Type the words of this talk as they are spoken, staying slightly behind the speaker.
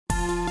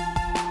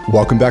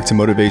Welcome back to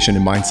Motivation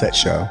and Mindset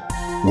Show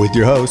with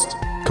your host,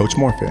 Coach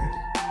Morphin.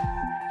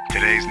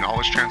 Today's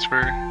knowledge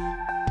transfer: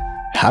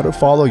 how to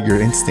follow your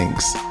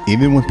instincts,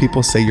 even when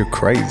people say you're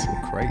crazy.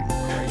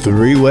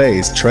 3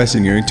 ways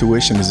trusting your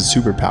intuition is a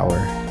superpower.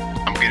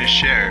 I'm going to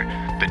share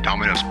the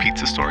Domino's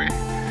pizza story,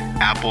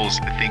 Apple's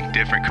Think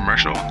Different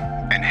commercial,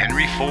 and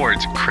Henry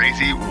Ford's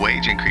crazy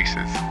wage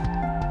increases.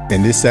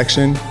 In this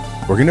section,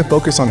 we're going to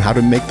focus on how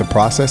to make the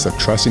process of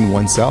trusting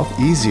oneself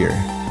easier.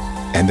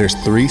 And there's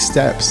 3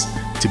 steps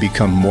to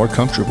become more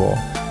comfortable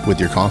with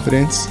your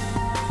confidence,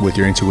 with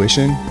your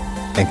intuition,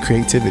 and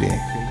creativity.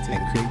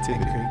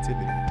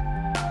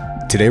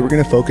 Today we're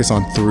going to focus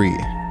on 3.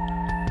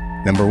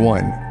 Number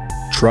 1,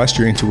 trust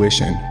your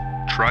intuition.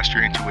 Trust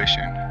your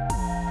intuition.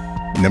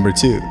 Number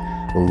 2,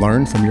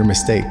 learn from your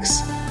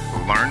mistakes.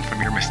 Learn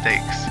from your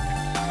mistakes.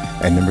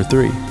 And number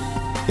 3,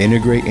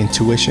 integrate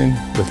intuition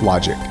with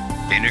logic.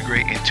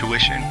 Integrate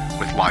intuition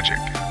with logic.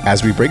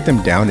 As we break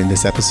them down in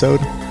this episode,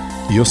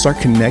 you'll start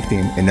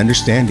connecting and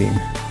understanding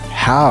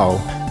how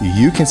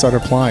you can start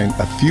applying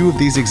a few of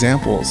these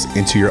examples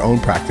into your own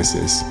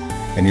practices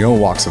and your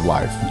own walks of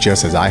life,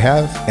 just as I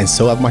have, and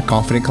so have my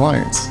confident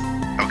clients.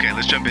 Okay,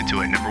 let's jump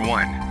into it. Number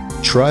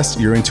 1,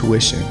 trust your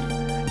intuition,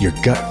 your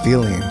gut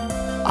feeling.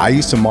 I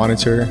used to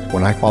monitor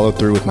when I followed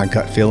through with my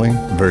gut feeling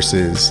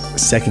versus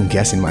second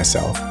guessing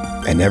myself.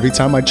 And every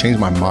time I changed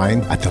my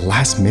mind at the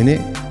last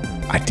minute,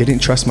 I didn't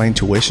trust my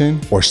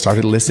intuition or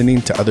started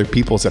listening to other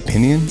people's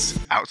opinions.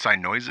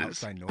 outside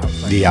noises.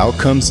 The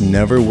outcomes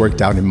never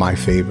worked out in my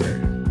favor.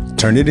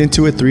 Turn it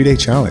into a 3-day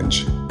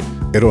challenge.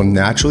 It'll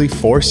naturally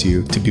force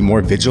you to be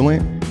more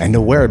vigilant and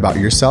aware about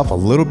yourself a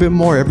little bit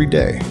more every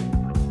day.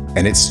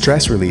 And it's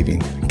stress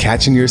relieving,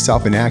 catching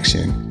yourself in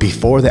action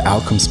before the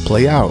outcomes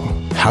play out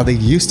how they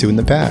used to in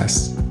the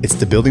past. It's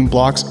the building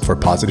blocks for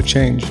positive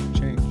change.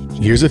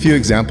 Here's a few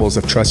examples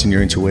of trusting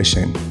your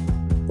intuition.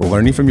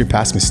 Learning from your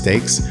past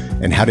mistakes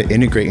and how to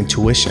integrate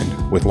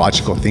intuition with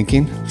logical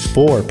thinking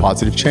for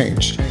positive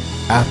change.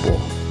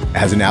 Apple,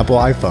 as in Apple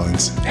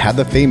iPhones, had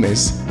the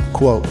famous,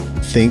 quote,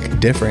 think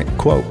different,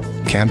 quote,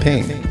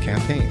 campaign.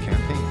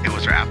 It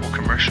was our Apple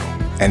commercial.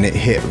 And it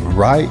hit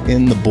right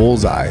in the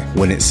bullseye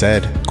when it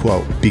said,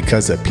 quote,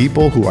 because the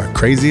people who are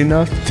crazy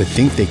enough to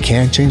think they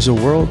can change the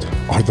world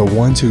are the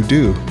ones who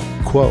do,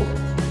 quote.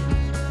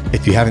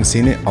 If you haven't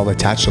seen it, I'll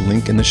attach a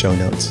link in the show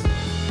notes.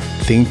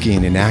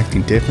 Thinking and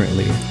acting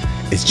differently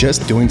is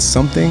just doing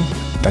something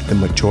that the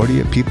majority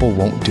of people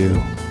won't do.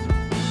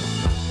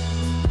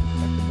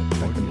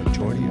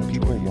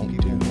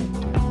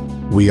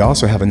 We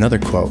also have another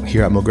quote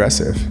here at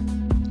Mogressive.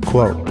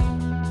 Quote,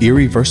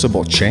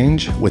 irreversible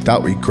change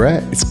without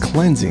regret is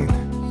cleansing.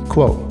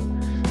 Quote,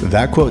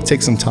 that quote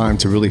takes some time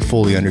to really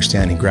fully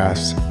understand and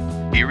grasp.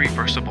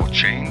 Irreversible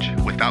change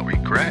without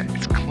regret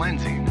is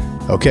cleansing.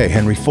 Okay,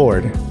 Henry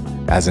Ford,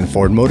 as in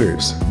Ford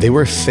Motors, they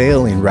were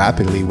failing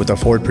rapidly with the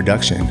Ford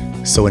production.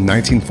 So in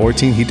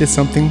 1914, he did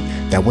something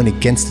that went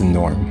against the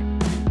norm.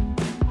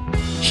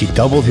 He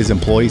doubled his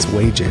employees'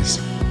 wages.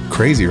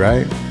 Crazy,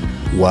 right?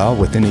 Well,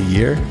 within a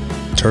year,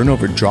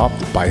 turnover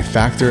dropped by a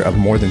factor of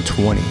more than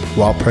 20,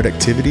 while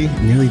productivity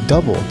nearly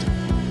doubled.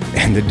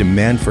 And the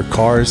demand for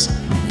cars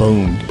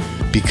boomed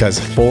because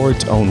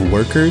Ford's own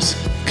workers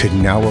could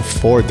now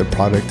afford the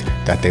product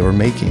that they were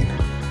making.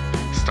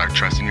 Start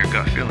trusting your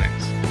gut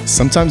feelings.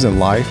 Sometimes in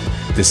life,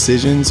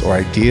 decisions or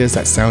ideas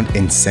that sound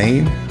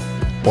insane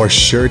or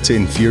sure to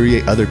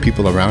infuriate other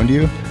people around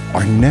you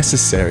are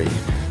necessary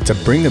to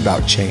bring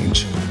about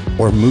change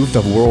or move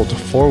the world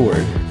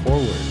forward.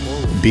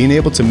 Being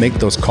able to make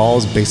those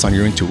calls based on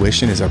your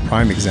intuition is a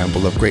prime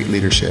example of great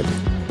leadership.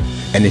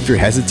 And if you're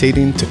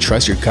hesitating to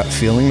trust your gut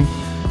feeling,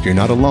 you're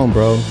not alone,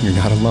 bro. You're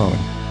not alone.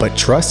 But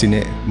trusting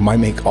it might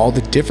make all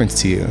the difference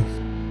to you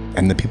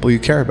and the people you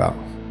care about.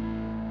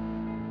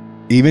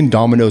 Even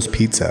Domino's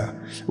Pizza,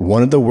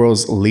 one of the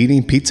world's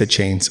leading pizza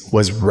chains,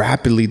 was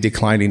rapidly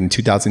declining in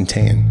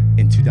 2010.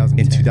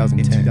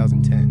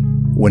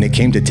 When it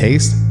came to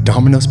taste,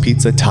 Domino's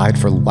Pizza tied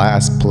for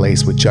last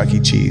place with Chuck E.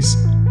 Cheese,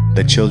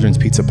 the children's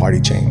pizza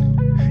party chain,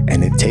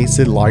 and it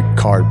tasted like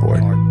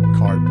cardboard.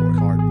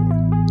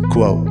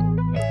 Quote,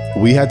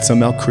 we had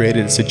somehow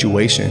created a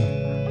situation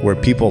where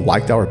people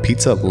liked our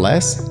pizza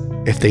less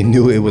if they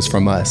knew it was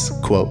from us,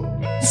 quote,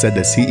 said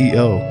the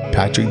CEO,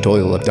 Patrick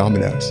Doyle of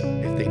Domino's.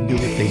 They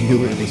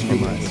knew it was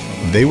from us.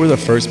 They were the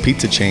first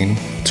pizza chain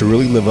to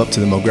really live up to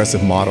the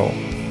Mogressive model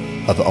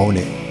of own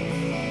it.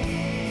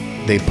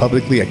 They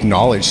publicly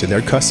acknowledged to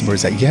their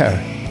customers that, yeah,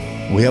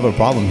 we have a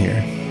problem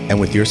here. And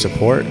with your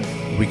support,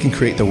 we can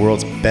create the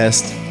world's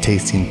best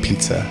tasting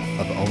pizza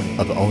of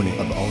own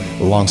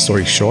it. Long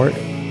story short,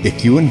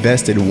 if you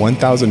invested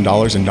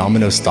 $1,000 in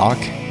Domino's stock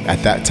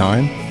at that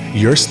time,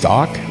 your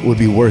stock would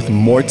be worth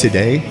more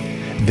today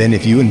than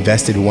if you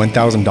invested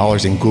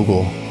 $1,000 in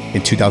Google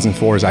in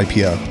 2004's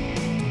IPO.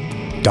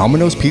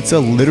 Domino's Pizza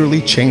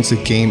literally changed the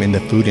game in the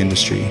food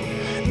industry.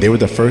 They were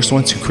the first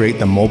ones to create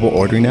the mobile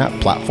ordering app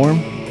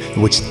platform,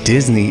 which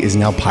Disney is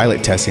now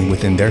pilot testing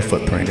within their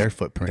footprint.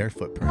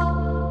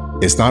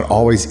 It's not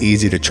always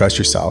easy to trust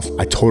yourself.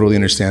 I totally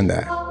understand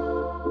that.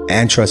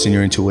 and trust in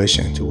your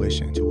intuition.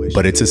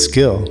 But it's a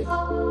skill.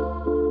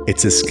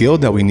 It's a skill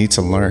that we need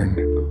to learn.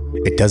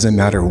 It doesn't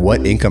matter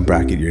what income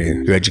bracket you're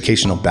in, your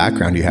educational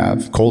background you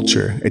have,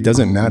 culture, it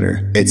doesn't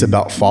matter. It's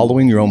about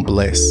following your own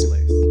bliss.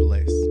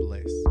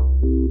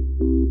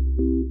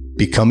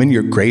 Becoming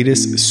your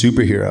greatest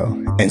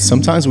superhero. And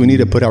sometimes we need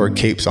to put our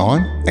capes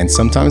on, and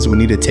sometimes we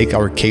need to take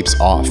our capes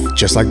off,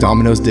 just like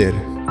Domino's did.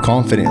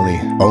 Confidently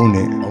own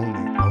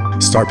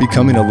it. Start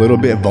becoming a little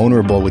bit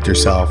vulnerable with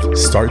yourself.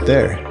 Start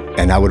there.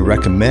 And I would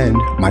recommend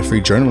my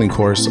free journaling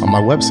course on my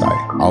website.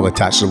 I'll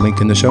attach the link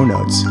in the show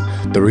notes.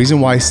 The reason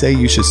why I say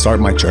you should start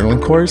my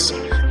journaling course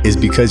is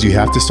because you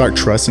have to start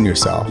trusting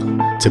yourself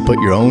to put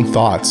your own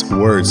thoughts,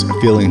 words,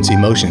 feelings,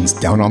 emotions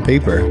down on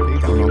paper.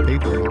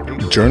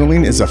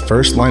 Journaling is a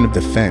first line of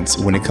defense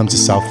when it comes to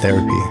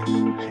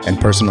self-therapy and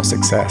personal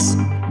success.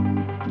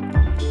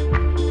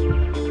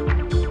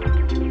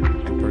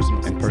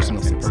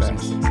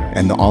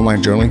 And the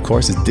online journaling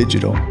course is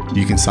digital.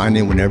 You can sign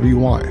in whenever you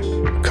want,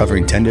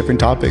 covering 10 different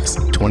topics,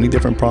 20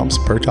 different prompts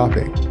per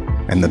topic.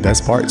 And the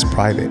best part, it's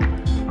private.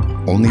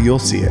 Only you'll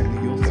see it.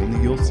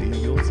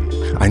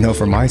 I know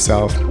for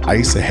myself, I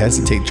used to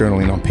hesitate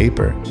journaling on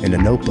paper in a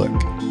notebook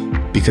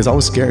because I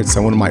was scared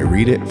someone might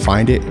read it,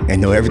 find it, and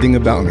know everything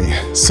about me.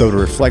 So to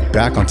reflect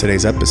back on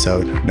today's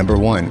episode, number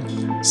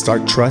 1,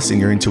 start trusting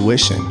your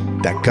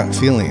intuition, that gut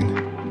feeling.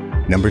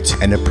 Number 2,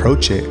 and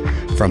approach it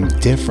from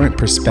different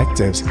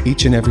perspectives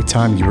each and every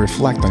time you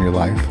reflect on your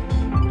life.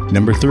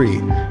 Number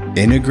 3,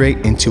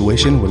 integrate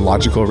intuition with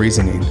logical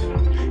reasoning.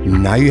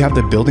 Now you have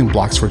the building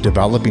blocks for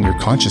developing your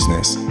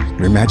consciousness,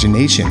 your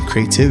imagination,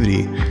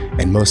 creativity,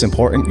 and most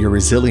important, your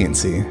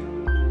resiliency.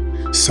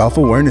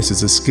 Self-awareness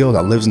is a skill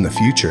that lives in the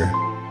future.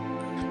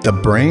 The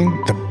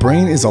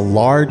brain is a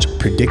large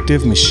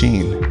predictive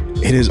machine.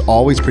 It is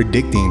always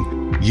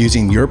predicting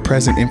using your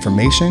present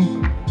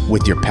information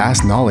with your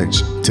past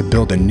knowledge to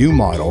build a new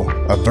model,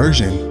 a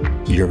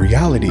version, your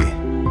reality.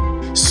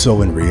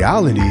 So in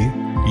reality,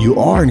 you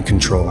are in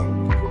control.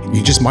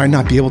 You just might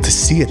not be able to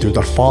see it through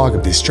the fog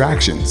of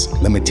distractions,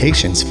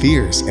 limitations,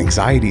 fears,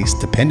 anxieties,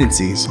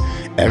 dependencies.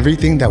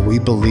 Everything that we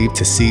believe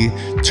to see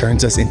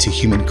turns us into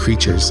human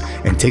creatures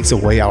and takes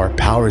away our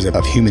powers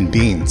of human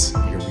beings.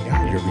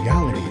 Your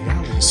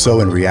reality.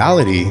 So in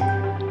reality,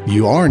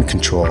 you are in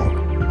control.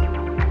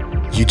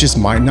 You just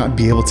might not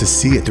be able to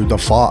see it through the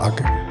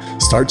fog.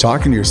 Start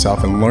talking to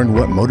yourself and learn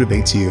what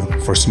motivates you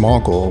for small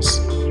goals,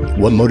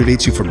 what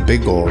motivates you for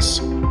big goals,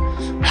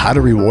 how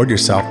to reward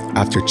yourself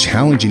after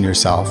challenging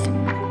yourself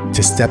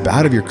to step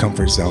out of your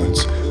comfort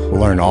zones,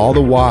 learn all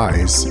the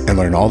whys and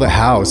learn all the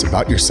hows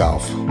about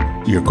yourself,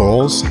 your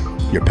goals,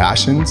 your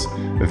passions,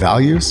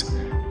 values,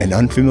 and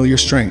unfamiliar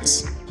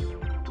strengths.